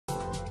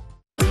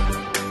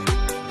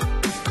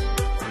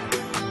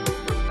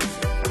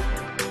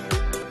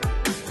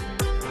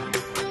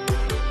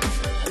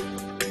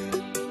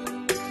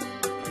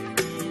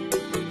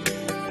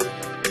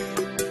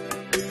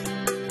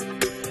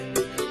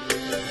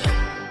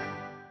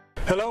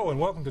Hello and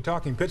welcome to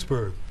Talking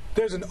Pittsburgh.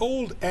 There's an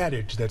old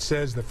adage that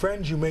says the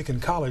friends you make in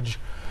college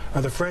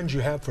are the friends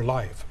you have for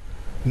life.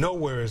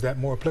 Nowhere is that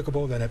more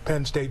applicable than at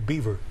Penn State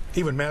Beaver.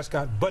 Even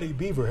mascot Buddy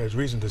Beaver has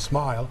reason to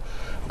smile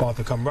about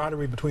the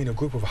camaraderie between a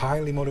group of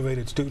highly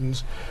motivated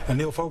students and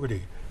Neil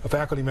Fogarty, a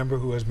faculty member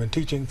who has been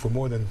teaching for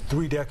more than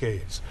 3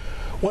 decades.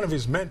 One of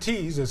his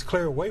mentees is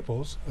Claire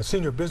Waples, a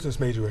senior business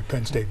major at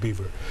Penn State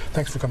Beaver.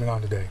 Thanks for coming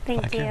on today.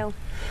 Thank you.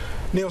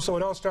 Neil, so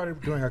it all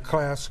started during a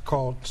class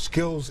called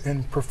Skills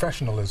in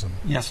Professionalism.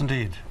 Yes,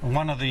 indeed.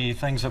 One of the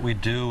things that we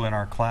do in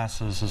our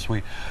classes is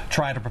we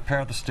try to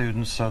prepare the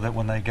students so that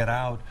when they get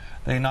out,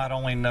 they not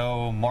only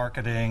know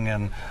marketing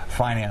and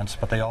finance,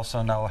 but they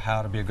also know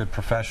how to be a good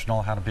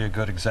professional, how to be a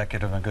good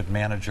executive and a good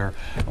manager.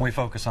 And we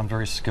focus on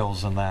various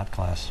skills in that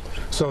class.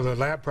 So the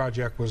lab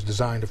project was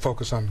designed to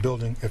focus on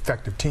building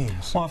effective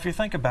teams. Well, if you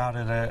think about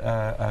it,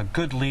 a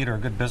good leader, a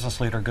good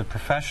business leader, a good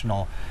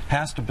professional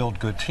has to build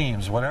good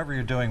teams. Whatever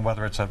you're doing,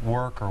 whether it's at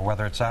work or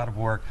whether it's out of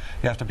work,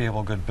 you have to be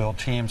able to build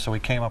teams. So we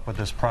came up with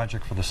this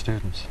project for the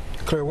students.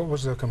 Claire, what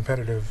was the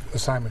competitive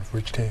assignment for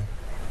each team?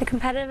 The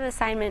competitive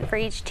assignment for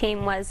each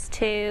team was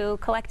to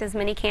collect as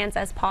many cans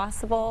as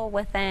possible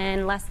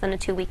within less than a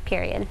 2-week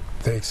period.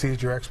 They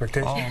exceeded your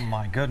expectations? Oh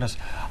my goodness.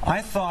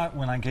 I thought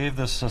when I gave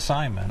this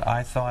assignment,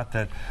 I thought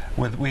that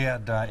we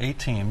had 8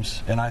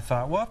 teams, and I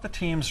thought, well, if the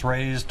teams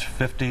raised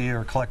 50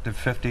 or collected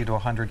 50 to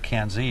 100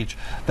 cans each,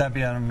 that'd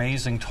be an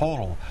amazing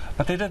total.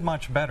 But they did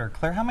much better.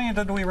 Claire, how many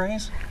did we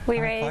raise? We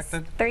raised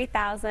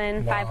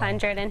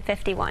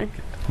 3,551. Wow.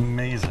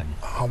 Amazing.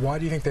 Why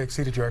do you think they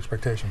exceeded your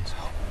expectations?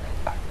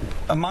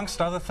 Amongst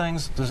other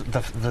things,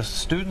 the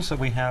students that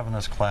we have in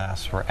this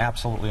class were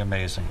absolutely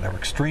amazing. They were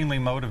extremely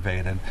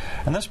motivated.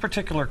 And this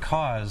particular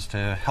cause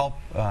to help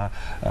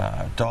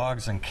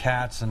dogs and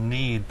cats in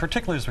need,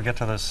 particularly as we get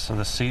to this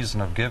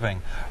season of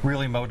giving,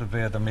 really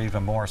motivated them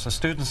even more. So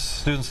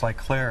students like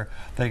Claire,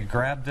 they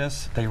grabbed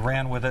this, they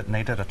ran with it, and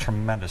they did a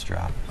tremendous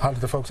job. How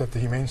did the folks at the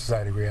Humane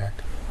Society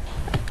react?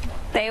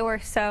 They were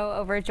so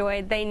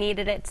overjoyed. They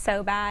needed it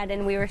so bad,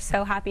 and we were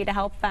so happy to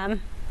help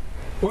them.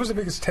 What was the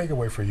biggest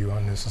takeaway for you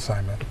on this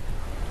assignment?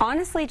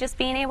 Honestly, just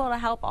being able to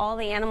help all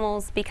the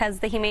animals, because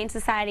the Humane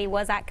Society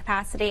was at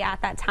capacity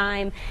at that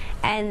time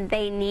and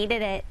they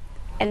needed it,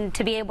 and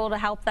to be able to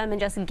help them and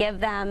just give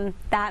them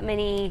that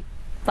many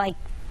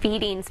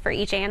feedings for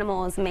each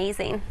animal is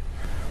amazing.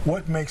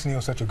 What makes Neil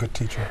such a good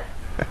teacher?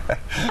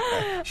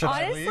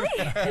 Honestly,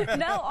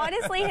 no,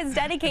 honestly, his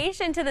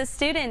dedication to the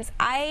students.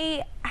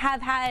 I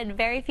have had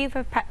very few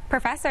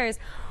professors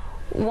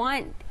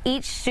want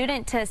each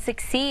student to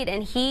succeed,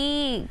 and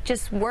he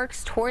just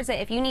works towards it.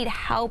 If you need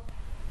help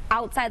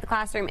outside the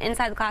classroom,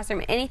 inside the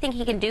classroom, anything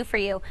he can do for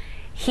you,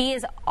 he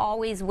is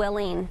always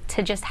willing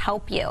to just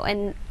help you.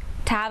 And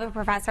to have a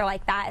professor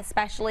like that,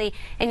 especially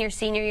in your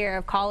senior year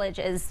of college,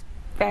 is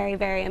very,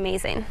 very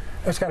amazing.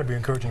 That's got to be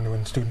encouraging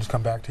when students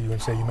come back to you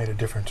and say you made a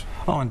difference.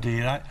 Oh,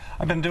 indeed.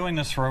 I've been doing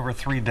this for over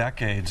 3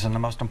 decades, and the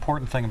most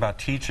important thing about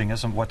teaching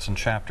isn't what's in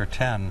Chapter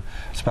 10.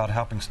 It's about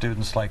helping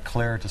students like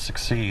Claire to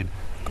succeed.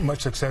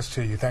 Much success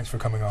to you. Thanks for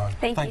coming on.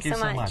 Thank you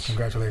so much.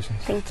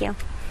 Congratulations. Thank you.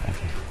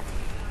 Thank you.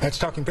 That's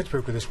Talking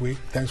Pittsburgh for this week.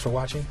 Thanks for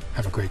watching.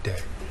 Have a great day.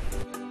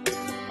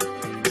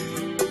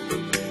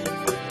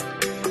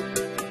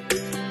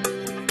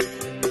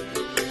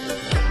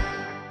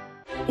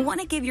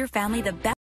 Want to give your family the best